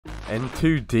In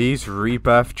today's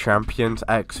REBIRTH Champions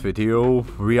X video,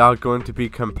 we are going to be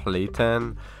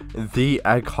completing the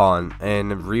egg hunt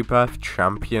in REBIRTH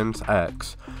Champions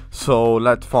X. So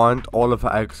let's find all of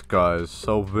the eggs, guys.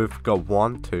 So we've got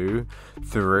 1, 2,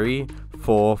 3,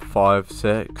 4, 5,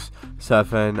 6,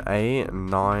 7, 8,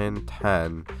 9,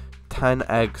 10. 10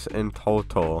 eggs in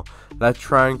total. Let's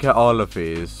try and get all of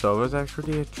these. So there's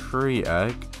actually a tree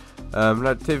egg.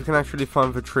 Let's see if we can actually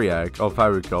find the tree egg. Oh,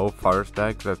 there we go. Forest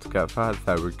egg. Let's get that.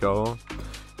 There we go.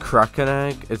 Kraken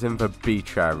egg is in the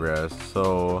beach area.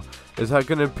 So, is that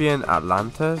going to be in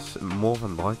Atlantis? More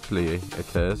than likely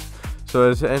it is. So,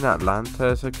 is it in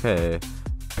Atlantis? Okay.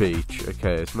 Beach.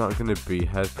 Okay, it's not going to be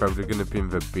here. It's probably going to be in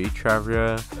the beach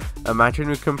area. Imagine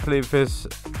we complete this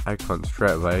egg hunt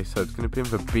straight away. So, it's going to be in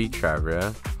the beach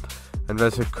area. And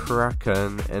there's a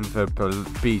kraken in the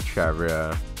beach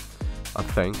area. I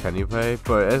think anyway,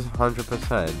 but it is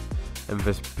 100% in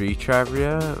this beach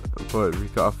area, but we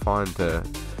gotta find it.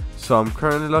 So I'm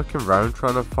currently looking around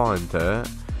trying to find it.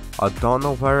 I don't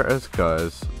know where it is,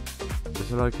 guys. Is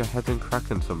it like a hidden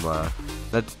kraken somewhere?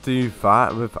 Let's do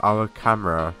that with our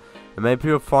camera, and maybe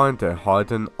we'll find it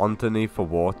hiding underneath the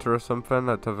water or something.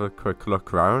 Let's have a quick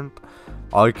look around.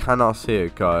 I cannot see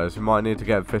it, guys. We might need to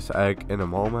get this egg in a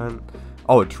moment.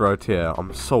 Oh, it's right here.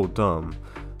 I'm so dumb.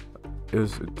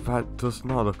 That does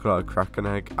not look like a kraken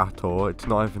egg at all. It's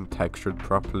not even textured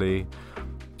properly.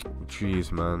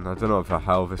 Jeez, man. I don't know what the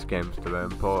hell this game's doing,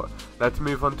 but let's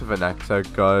move on to the next egg,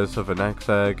 guys. So the next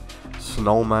egg,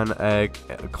 snowman egg,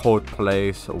 cold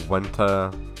place,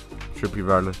 winter. Should be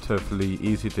relatively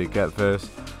easy to get this.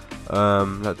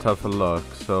 Let's have a look.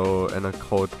 So in a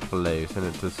cold place, and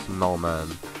it's a snowman.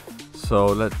 So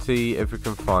let's see if we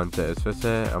can find it. Is this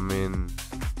it? I mean,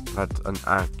 that's an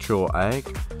actual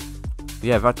egg.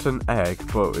 Yeah, that's an egg,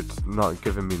 but it's not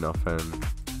giving me nothing.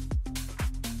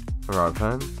 Alright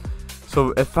then.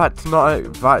 So if that's not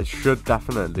it, that should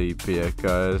definitely be it,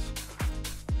 guys.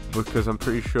 Because I'm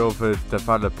pretty sure the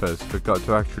developers forgot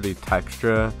to actually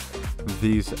texture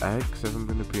these eggs, if I'm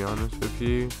going to be honest with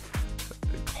you.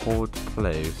 Cold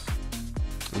place.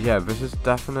 Yeah, this is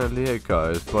definitely it,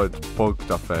 guys, but it's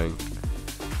bugged, I think.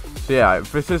 So yeah,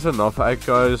 this is another egg,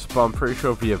 guys, but I'm pretty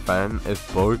sure the event is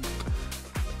bugged.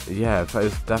 Yeah, that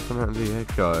is definitely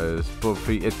it, guys, but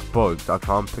it's bugged. I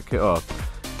can't pick it up.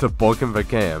 It's a bug in the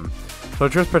game. So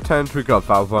just pretend we got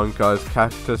that one, guys.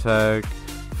 Cactus egg,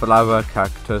 flower,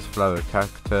 cactus, flower,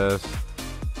 cactus.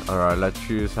 Alright, let's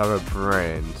use our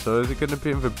brain. So is it going to be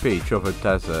in the beach or the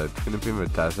desert? It's going to be in the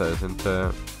desert, isn't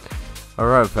it?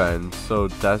 Alright then, so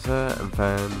desert and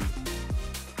then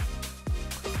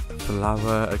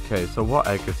flower. Okay, so what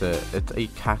egg is it? It's a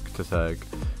cactus egg.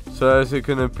 So is it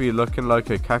gonna be looking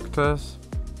like a cactus?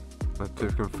 Let's see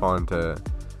if we can find it.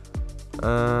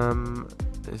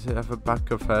 Is it at the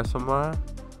back of here somewhere?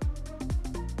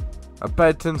 I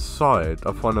bet it's inside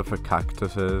of one of the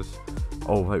cactuses.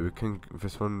 Oh wait, we can.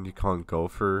 This one you can't go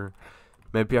through.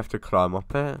 Maybe you have to climb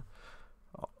up it.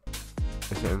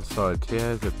 Is it inside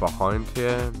here? Is it behind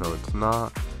here? No, it's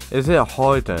not. Is it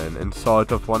hiding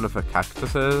inside of one of the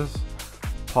cactuses?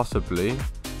 Possibly.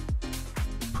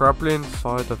 Probably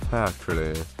inside of here,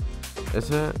 actually.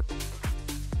 Is it?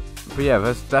 But yeah,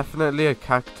 there's definitely a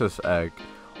cactus egg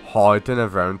hiding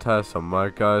around here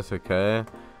somewhere, guys, okay?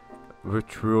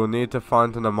 Which we'll need to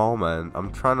find in a moment.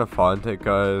 I'm trying to find it,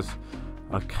 guys.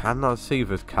 I cannot see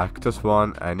this cactus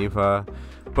one anywhere.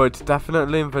 But it's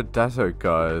definitely in the desert,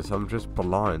 guys. I'm just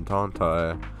blind, aren't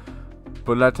I?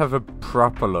 But let's have a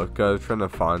proper look, guys, trying to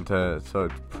find it. So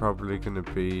it's probably going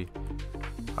to be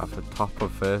at the top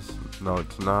of this. No,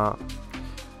 it's not.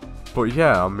 But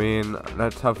yeah, I mean,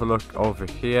 let's have a look over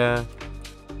here.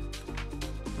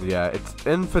 Yeah, it's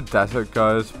in the desert,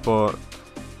 guys, but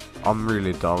I'm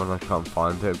really dumb and I can't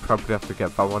find it. Probably have to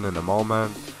get that one in a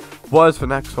moment. What is the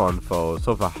next one, though?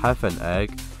 So the heaven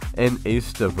egg in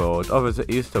Easter World. Oh, there's an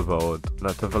Easter World.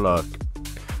 Let's have a look.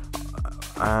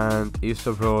 And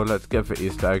Easter World, let's get the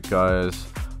Easter egg, guys.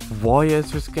 Why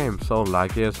is this game so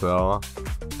laggy as well?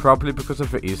 Probably because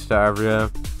of the Easter area.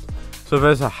 So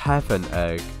there's a heaven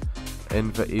egg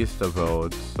in the Easter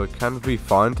world. So can we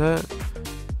find it?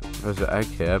 There's an egg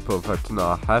here, but that's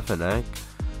not a heaven egg.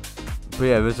 But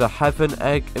yeah, there's a heaven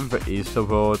egg in the Easter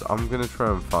world. I'm gonna try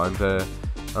and find it.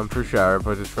 I'm pretty sure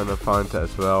everybody's trying to find it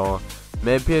as well.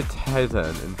 Maybe it's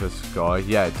hidden in the sky.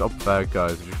 Yeah, it's up there,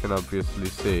 guys, as you can obviously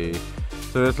see.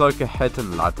 So there's like a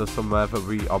hidden ladder somewhere that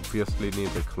we obviously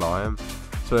need to climb.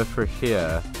 So if we're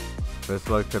here, there's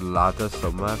like a ladder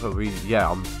somewhere that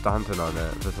yeah, I'm standing on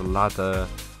it. There's a ladder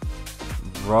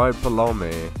right below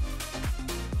me.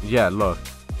 Yeah, look.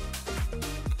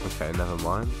 Okay, never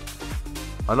mind.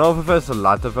 I know that there's a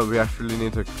ladder that we actually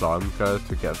need to climb, guys,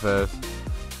 to get this.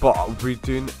 But we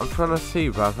do. I'm trying to see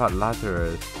where that ladder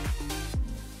is.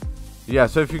 Yeah,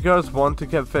 so if you guys want to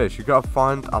get this, you gotta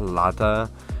find a ladder.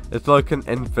 It's like an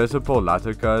invisible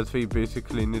ladder, guys, that you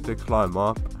basically need to climb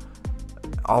up.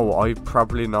 Oh, I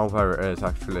probably know where it is,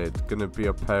 actually. It's gonna be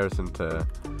up here, isn't it?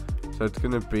 So it's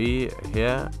gonna be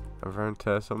here, around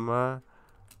here somewhere.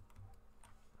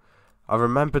 I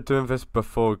remember doing this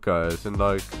before, guys, in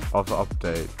like other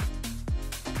updates.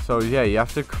 So yeah, you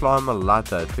have to climb a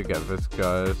ladder to get this,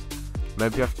 guys.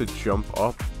 Maybe you have to jump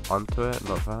up onto it,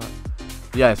 like that.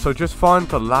 Yeah, so just find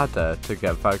the ladder to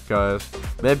get that, guys.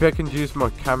 Maybe I can use my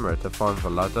camera to find the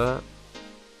ladder.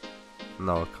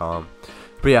 No, I can't.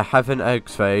 But yeah, having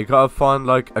eggs there, you gotta find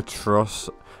like a truss.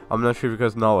 I'm not sure if you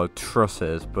guys know what a truss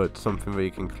is, but something that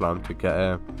you can climb to get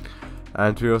it.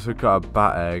 And we also got a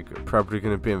bat egg, probably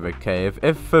gonna be in the cave.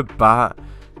 If the bat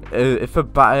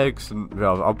eggs,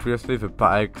 well, obviously the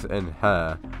bat eggs in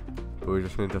here, but we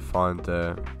just need to find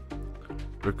it.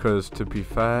 Because to be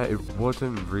fair, it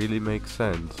wouldn't really make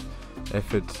sense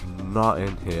if it's not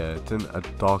in here. It's in a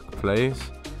dark place.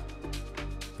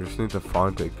 We just need to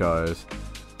find it, guys.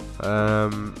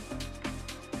 Yeah,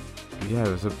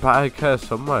 there's a bat egg here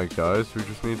somewhere, guys. We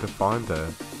just need to find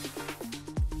it.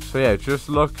 So yeah, just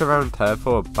look around here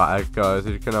for a bat egg, guys,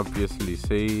 as you can obviously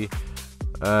see.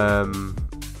 Yeah,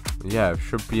 there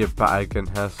should be a bat egg in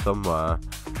here somewhere.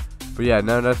 But yeah,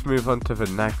 now let's move on to the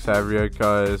next area,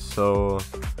 guys. So,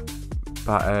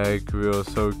 bat egg, we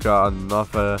also got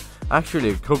another.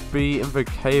 Actually, it could be in the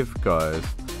cave, guys.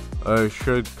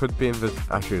 Could be in this.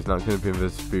 Actually, it's not going to be in the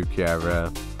spooky area.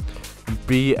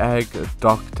 Bee egg,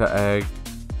 Doctor egg,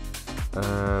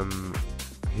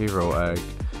 Hero egg.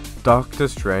 Doctor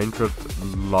Strange would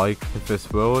like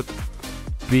this world.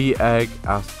 Bee egg,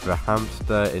 Ask the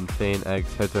Hamster, Insane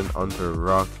eggs hidden under a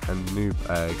rock, and Noob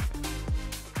egg.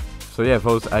 So yeah,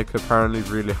 those eggs are apparently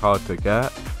really hard to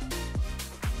get.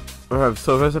 Alright,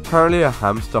 so there's apparently a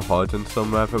hamster hiding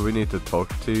somewhere that we need to talk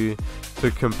to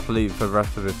complete the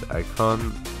rest of this egg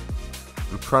hunt.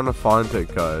 I'm trying to find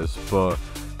it, guys, but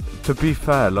to be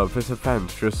fair, look, this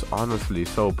event's just honestly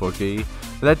so buggy.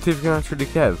 Let's see if we can actually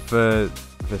get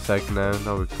this egg now.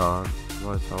 No, we can't.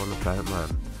 What is it all about,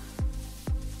 man?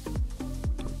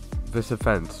 This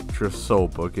event's just so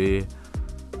buggy.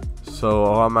 So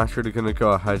I'm actually going to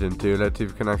go ahead and do, let's see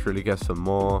if we can actually get some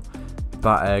more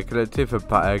bat egg. Let's see if a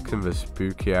bat egg's in the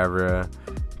spooky area.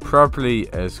 Probably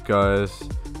is, guys,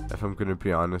 if I'm going to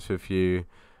be honest with you.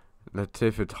 Let's see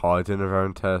if it's hiding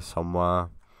around here somewhere.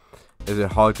 Is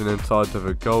it hiding inside of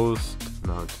a ghost?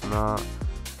 No, it's not.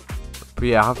 But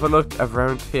yeah, have a look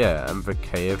around here in the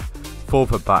cave for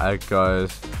the bat egg,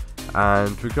 guys.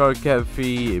 And we gotta get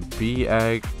the bee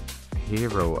egg,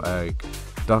 hero egg.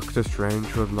 Doctor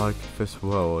Strange would like this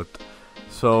world.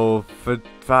 So for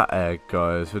that egg,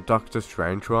 guys, the Doctor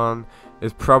Strange one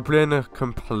is probably in a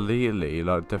completely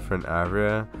like different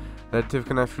area. Let's see if we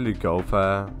can actually go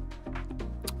there.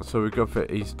 So we go for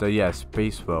Easter, yeah,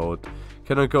 Space World.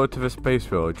 Can I go to the Space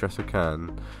World? Yes, I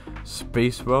can.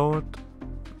 Space World.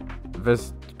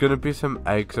 There's gonna be some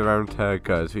eggs around here,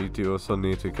 guys. We do also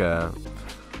need to get.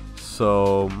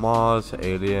 So Mars,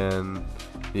 alien.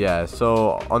 Yeah,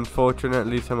 so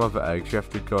unfortunately some of the eggs you have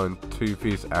to go into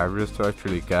these areas to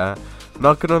actually get.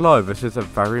 Not gonna lie, this is a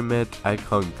very mid egg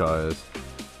hunt, guys.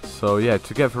 So yeah,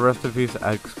 to get the rest of these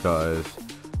eggs, guys,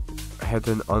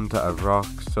 hidden under a rock.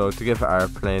 So to get the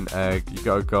airplane egg, you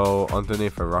gotta go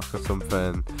underneath a rock or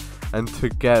something. And to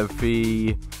get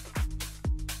the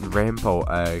rainbow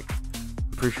egg,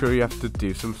 I'm pretty sure you have to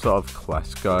do some sort of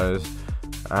quest, guys.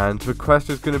 And the quest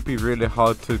is going to be really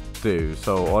hard to do,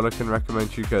 so all I can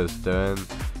recommend you guys doing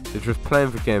is just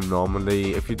playing the game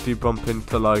normally. If you do bump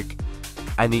into like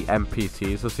any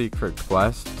NPCs or secret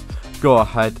quests, go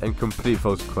ahead and complete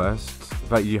those quests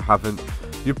that you haven't.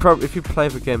 If you play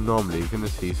the game normally, you're going to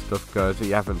see stuff, guys, that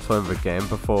you haven't saw in the game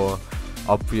before.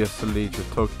 Obviously,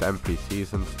 just talk to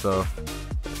NPCs and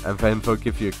stuff, and then they'll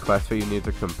give you a quest that you need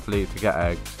to complete to get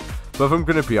eggs. But if I'm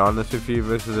going to be honest with you,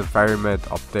 this is a very mid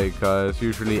update, guys.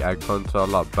 Usually egg hunts are a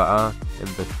lot better in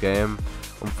this game.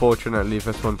 Unfortunately,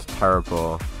 this one's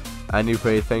terrible.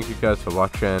 Anyway, thank you guys for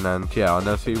watching, and yeah, I'll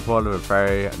now see you all in the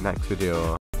very next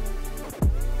video.